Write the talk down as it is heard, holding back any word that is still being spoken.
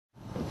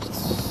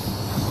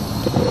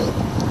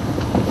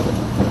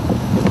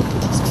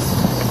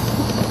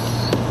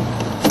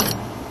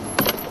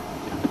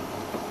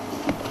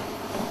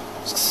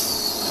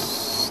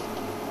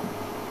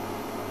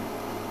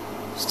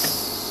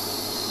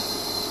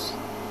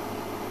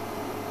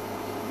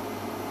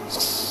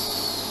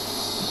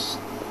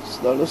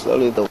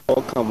slowly they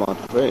all come out,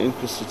 very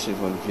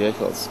inquisitive on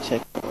vehicles,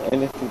 check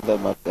anything that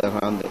might be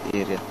around the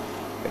area,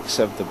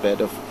 except the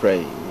bird of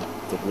prey.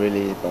 They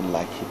really don't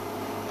like it.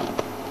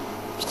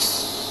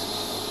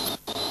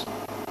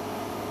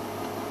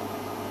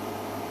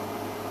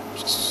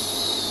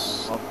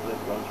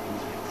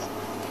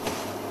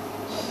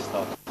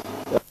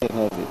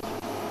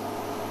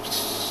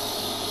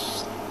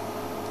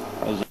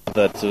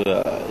 That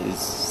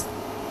is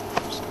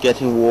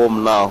getting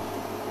warm now.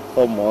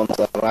 Hormones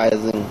are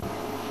rising.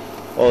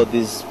 All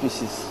these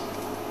species,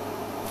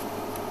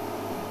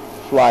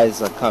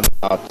 flies are coming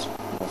out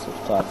most of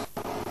the time.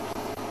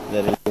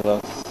 They really give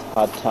us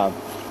hard time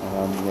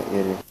around the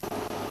area.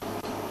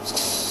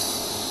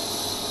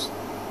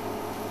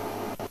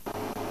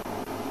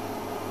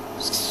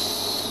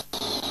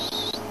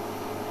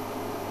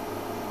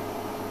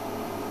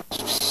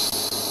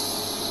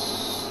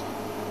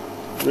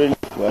 Really,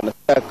 when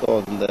attack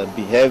on the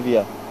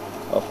behavior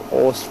of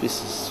all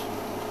species.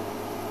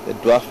 The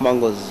dwarf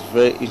mongoose is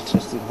very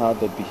interesting how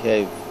they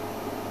behave.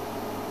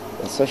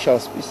 The social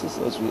species,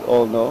 as we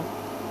all know,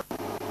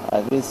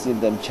 I've been seeing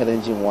them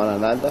challenging one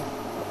another,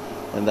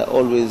 and they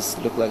always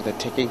look like they're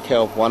taking care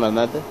of one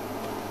another,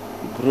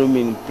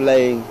 grooming,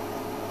 playing.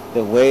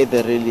 The way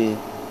they really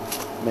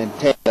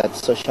maintain that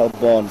social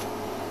bond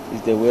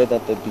is the way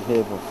that they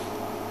behave,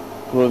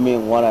 of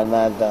grooming one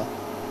another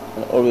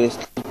and always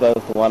keep by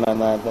with one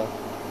another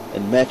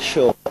and make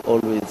sure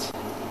always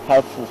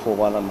helpful for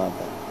one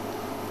another.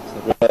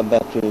 So rather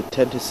that we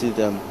tend to see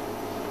them,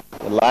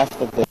 the life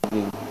that they're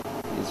living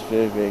is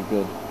very, very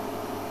good.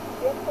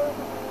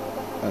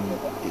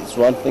 And it's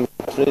one thing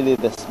really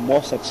that's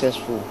more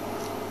successful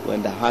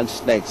when they hunt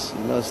snakes.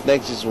 You know,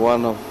 snakes is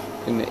one of,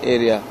 in the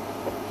area,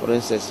 for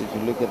instance, if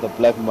you look at the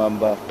black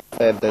mamba,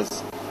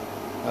 there's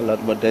a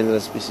lot more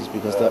dangerous species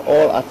because they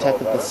all attack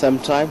at the same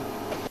time.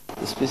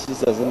 The species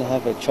doesn't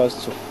have a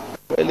choice to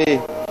really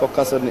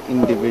focus on the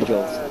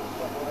individuals.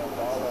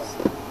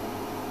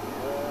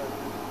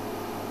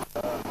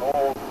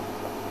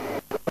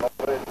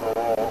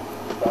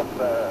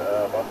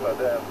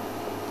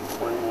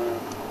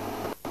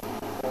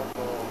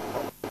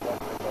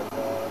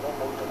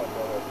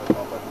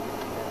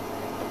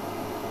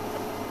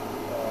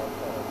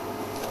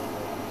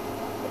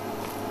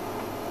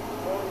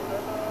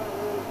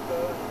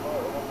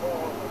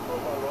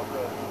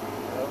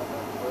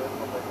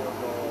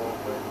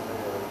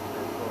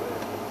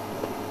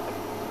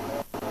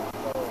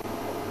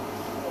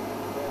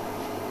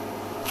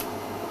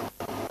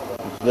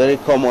 Very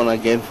common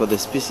again for the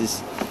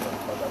species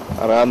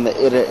around the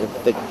area,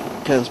 if they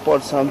can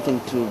spot something,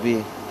 to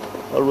be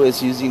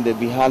always using the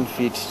behind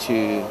feet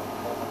to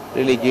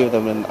really give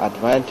them an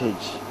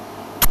advantage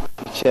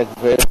to check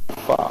very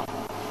far.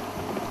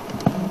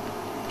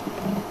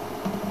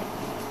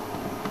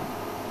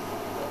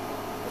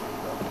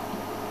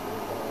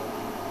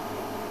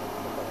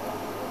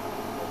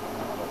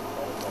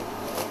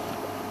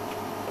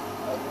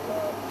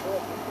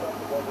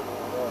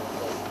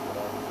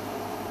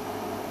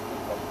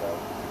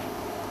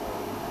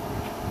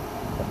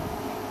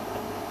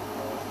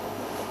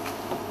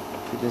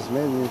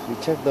 Maybe if you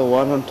check the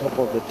one on top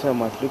of the tail,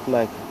 might look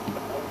like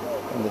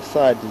on the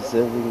side is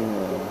having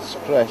a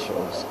scratch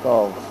or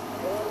skull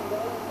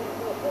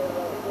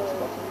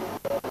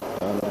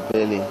on the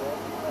belly.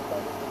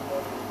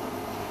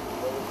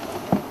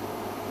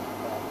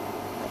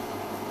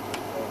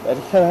 That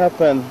can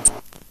happen.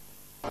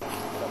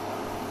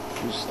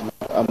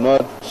 I'm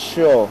not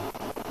sure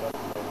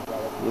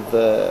with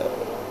the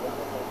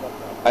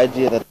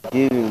idea that I'm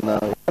giving now.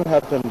 It can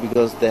happen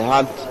because they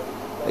hunt.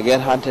 They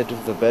get hunted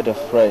with the bird of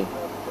prey.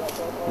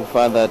 You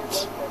find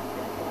that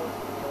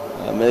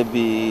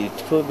maybe it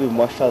could be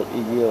martial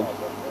eagle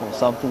or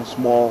something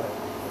small,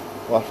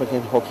 or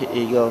African hockey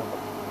eagle,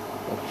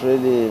 that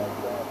really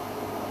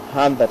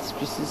hunt that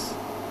species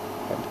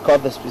and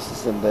caught the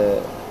species, and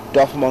the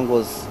dwarf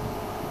mongoose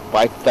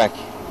bite back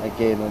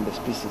again on the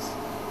species.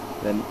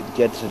 Then it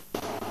gets it.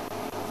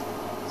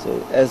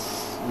 So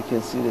as you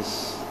can see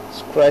this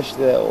scratch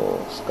there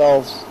or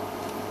skulls,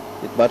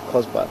 it might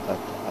cause bad luck.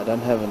 I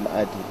don't have an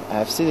idea. I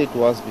have seen it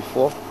once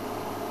before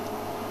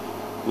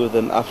with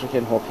an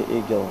African hockey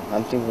eagle,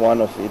 hunting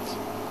one of it.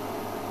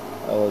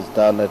 I was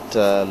down at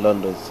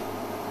London's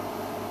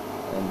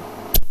and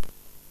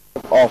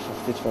took off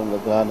of it from the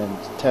ground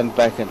and turn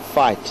back and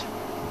fight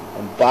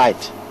and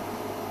bite,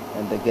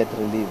 and they get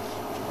relief.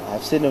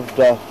 I've seen a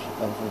dwarf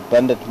of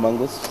banded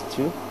mongoose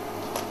too.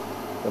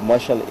 The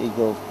martial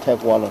eagle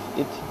take one of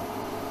it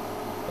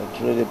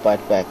and really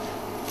bite back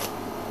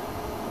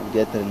and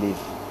get relief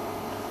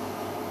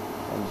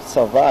and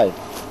survive.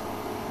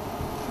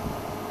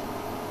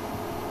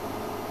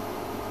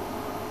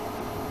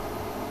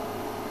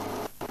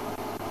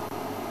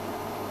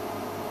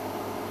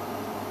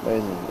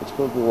 Amazing. It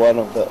could be one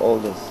of the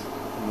oldest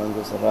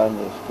mongoose around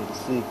here. If you can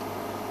see,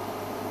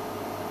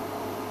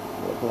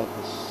 look like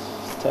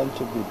it's tend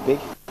to be big.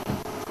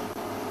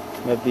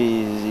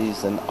 Maybe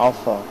he's an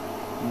alpha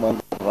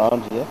mongoose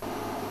around here,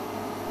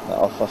 the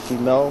alpha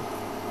female,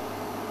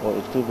 or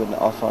it could be an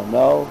alpha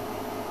male.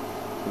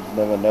 You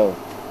never know.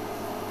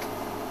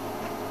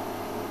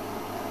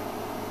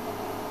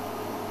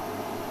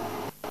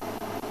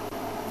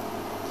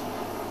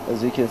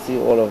 As you can see,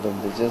 all of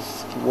them, they're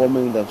just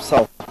warming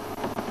themselves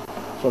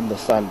from the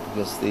sun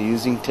because they're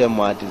using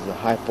termite as a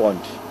high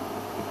point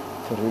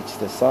to reach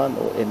the sun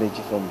or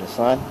energy from the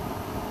sun.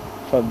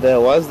 From there,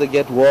 once they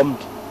get warmed,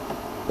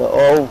 they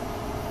all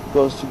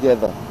goes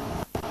together,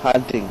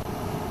 hunting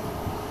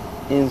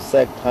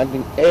insect,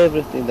 hunting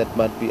everything that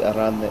might be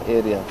around the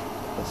area,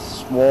 a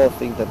small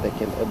thing that they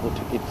can able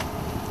to eat.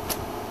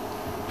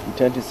 You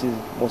tend to see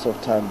most of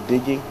the time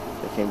digging.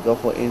 They can go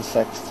for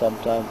insects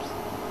sometimes.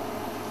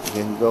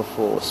 They can go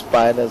for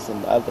spiders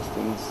and other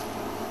things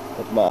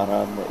that are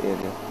around the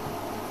area.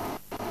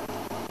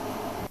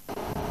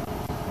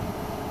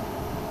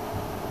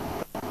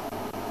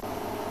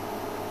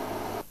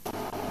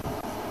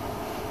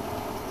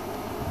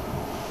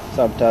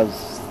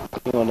 Sometimes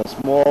on a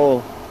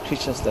small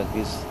creatures like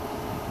this,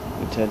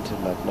 we tend to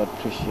not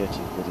appreciate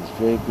it, but it's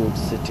very good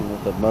sitting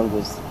with the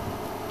mongoose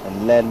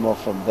and learn more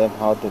from them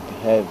how they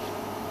behave.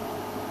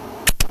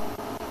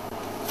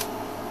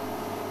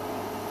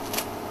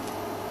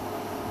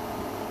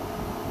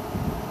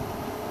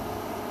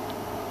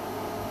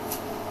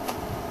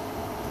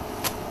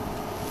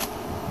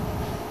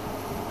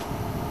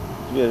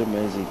 Very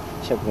amazing.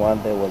 Check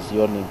one there was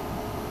yawning.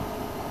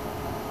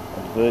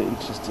 And very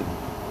interesting.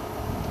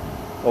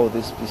 All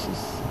these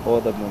species, all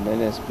the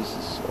mammalian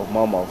species of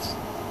mammals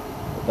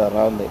that are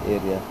around the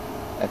area,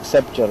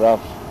 except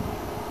giraffe.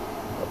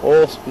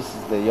 All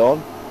species they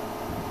yawn.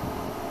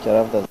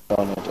 Giraffe doesn't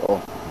yawn at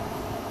all.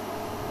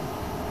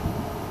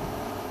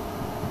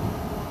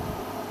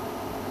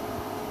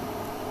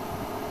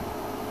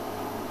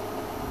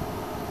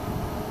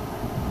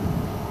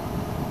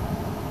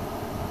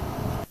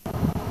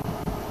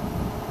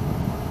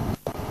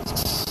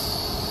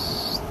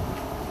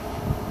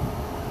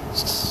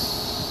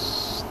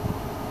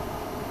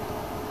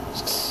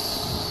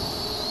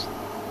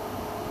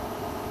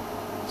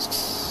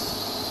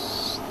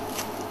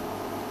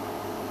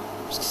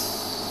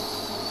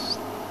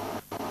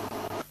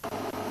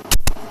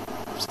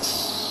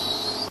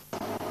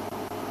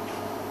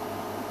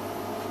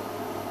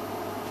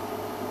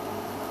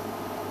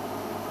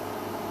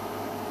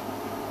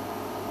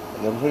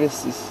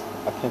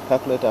 I can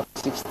calculate up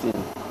 16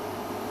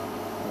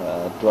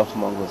 dwarf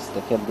mongoose.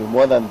 There can be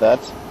more than that.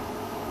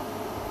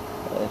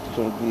 It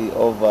will be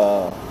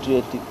over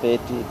 20,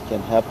 30, it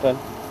can happen.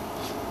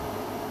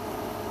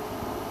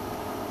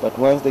 But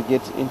once they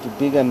get into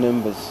bigger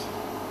numbers,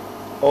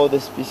 all the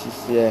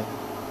species here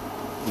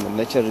in the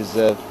nature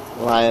reserve,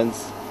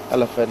 lions,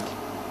 elephant,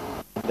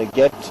 they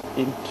get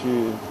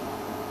into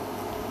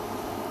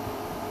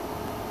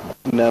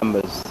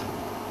numbers.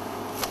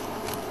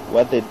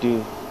 What they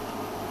do,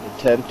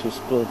 they tend to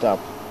split up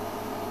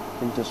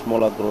into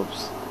smaller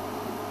groups,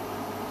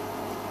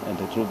 and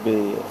it will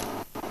be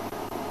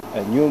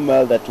a new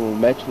male that will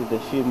match with the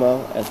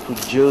female and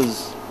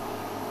produce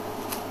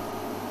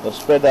or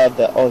spread out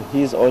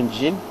his own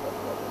gene.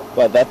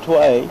 But that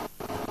way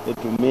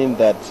it will mean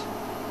that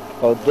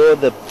although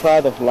the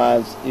pride of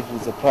lions, if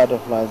it's a pride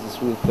of lions,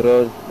 is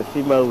withdrawn, the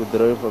female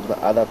withdrawing from the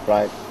other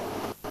pride,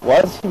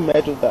 once he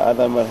met with the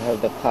other male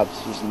have the cubs,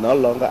 he's no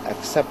longer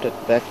accepted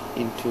back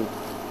into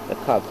the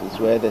cubs. It's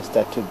where they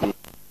start to be.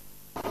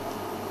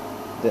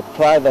 The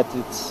pride that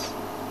it's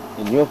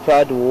a new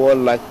pride war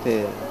like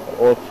the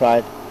old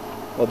pride,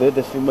 although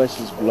the female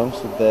she belongs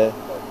to there,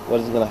 what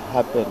is going to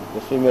happen?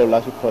 The female will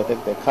actually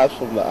protect the cubs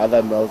from the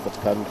other males that's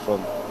coming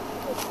from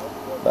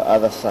the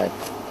other side.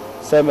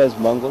 Same as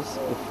mongoose.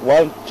 If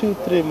 1, 2,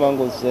 3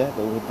 mongoose there,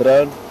 they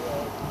withdrawn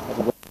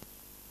and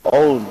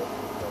own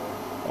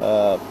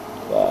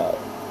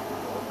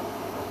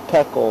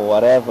pack or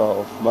whatever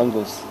of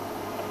mongoose,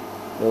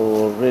 they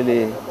will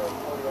really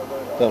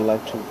don't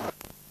like to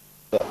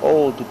the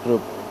old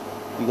group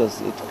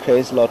because it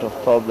creates a lot of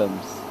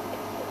problems.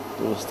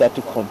 They will start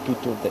to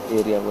compete with the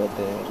area where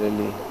they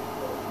really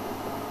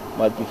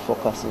might be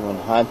focusing on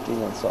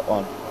hunting and so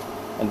on.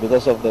 And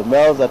because of the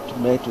males that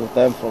mate with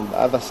them from the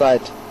other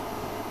side,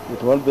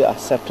 it won't be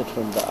accepted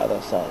from the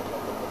other side.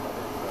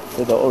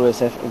 So they always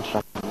have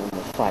interaction in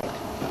the fight.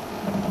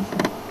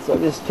 So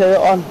let's carry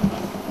on.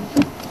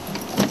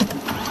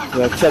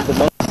 We have checked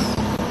the